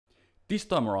This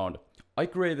time around, I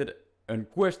created a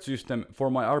quest system for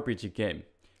my RPG game.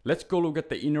 Let's go look at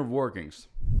the inner workings.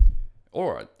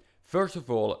 Alright, first of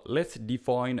all, let's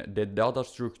define the data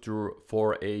structure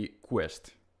for a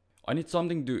quest. I need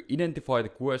something to identify the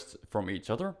quests from each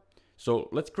other, so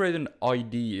let's create an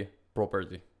ID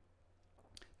property.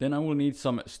 Then I will need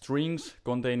some strings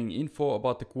containing info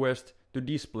about the quest to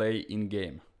display in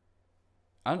game.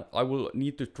 And I will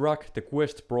need to track the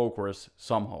quest progress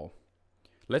somehow.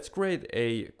 Let's create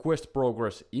a quest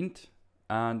progress int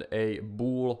and a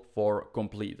bool for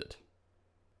completed.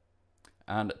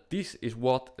 And this is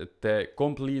what the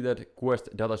completed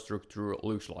quest data structure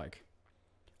looks like.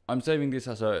 I'm saving this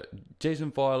as a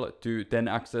JSON file to then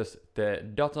access the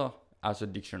data as a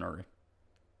dictionary.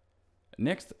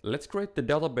 Next, let's create the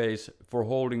database for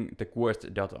holding the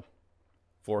quest data.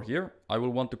 For here, I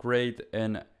will want to create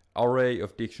an array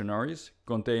of dictionaries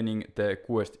containing the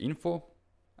quest info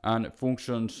and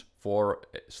functions for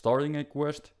starting a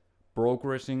quest,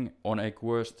 progressing on a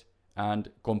quest, and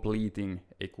completing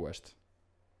a quest.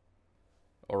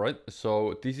 Alright,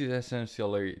 so this is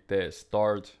essentially the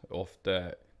start of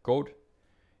the code.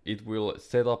 It will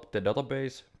set up the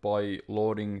database by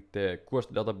loading the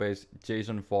quest database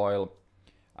JSON file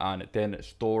and then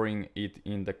storing it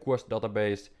in the quest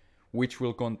database, which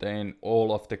will contain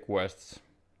all of the quests.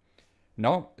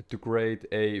 Now, to create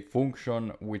a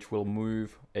function which will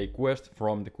move a quest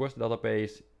from the quest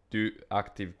database to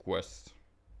active quests.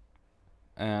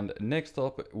 And next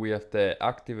up, we have the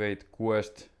activate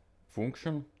quest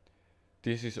function.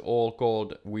 This is all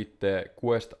called with the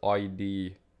quest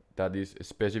ID that is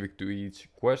specific to each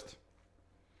quest.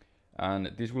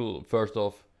 And this will first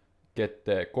off get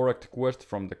the correct quest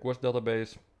from the quest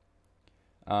database.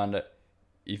 And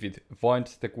if it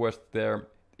finds the quest there,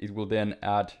 it will then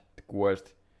add the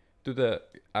quest to the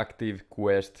active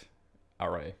quest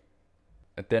array.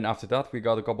 And then after that, we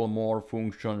got a couple more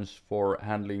functions for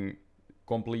handling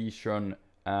completion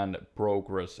and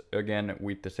progress, again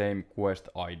with the same quest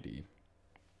ID.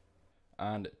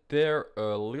 And there,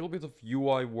 a little bit of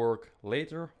UI work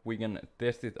later, we can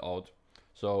test it out.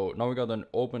 So now we got an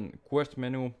open quest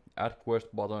menu, add quest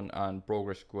button, and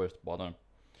progress quest button.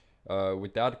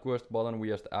 With the add quest button, we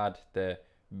just add the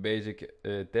basic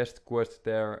test quest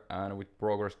there, and with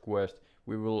progress quest,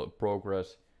 we will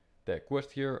progress the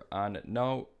quest here. And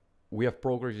now we have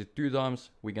progressed it 2 times.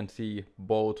 We can see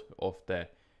both of the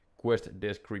quest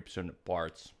description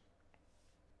parts.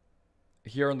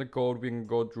 Here in the code, we can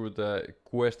go through the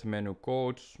quest menu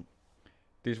codes.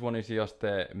 This one is just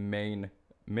the main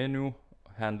menu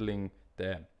handling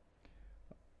the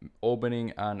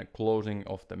opening and closing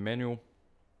of the menu.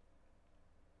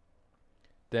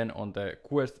 Then on the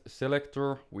quest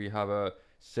selector, we have a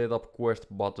setup quest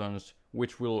buttons,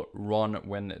 which will run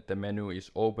when the menu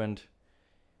is opened.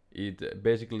 It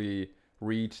basically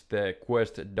reads the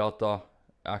quest data,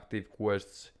 active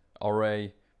quests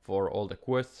array for all the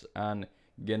quests and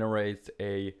generates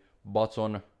a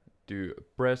button to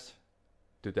press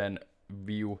to then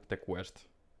view the quest.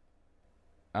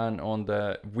 And on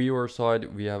the viewer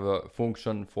side, we have a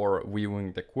function for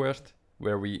viewing the quest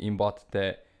where we embed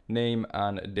the name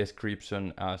and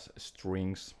description as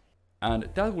strings. And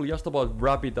that will just about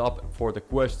wrap it up for the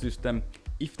quest system.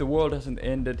 If the world hasn't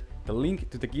ended, the link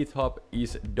to the GitHub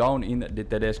is down in the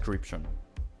description.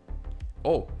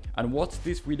 Oh, and watch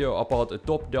this video about a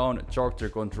top-down character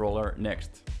controller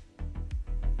next.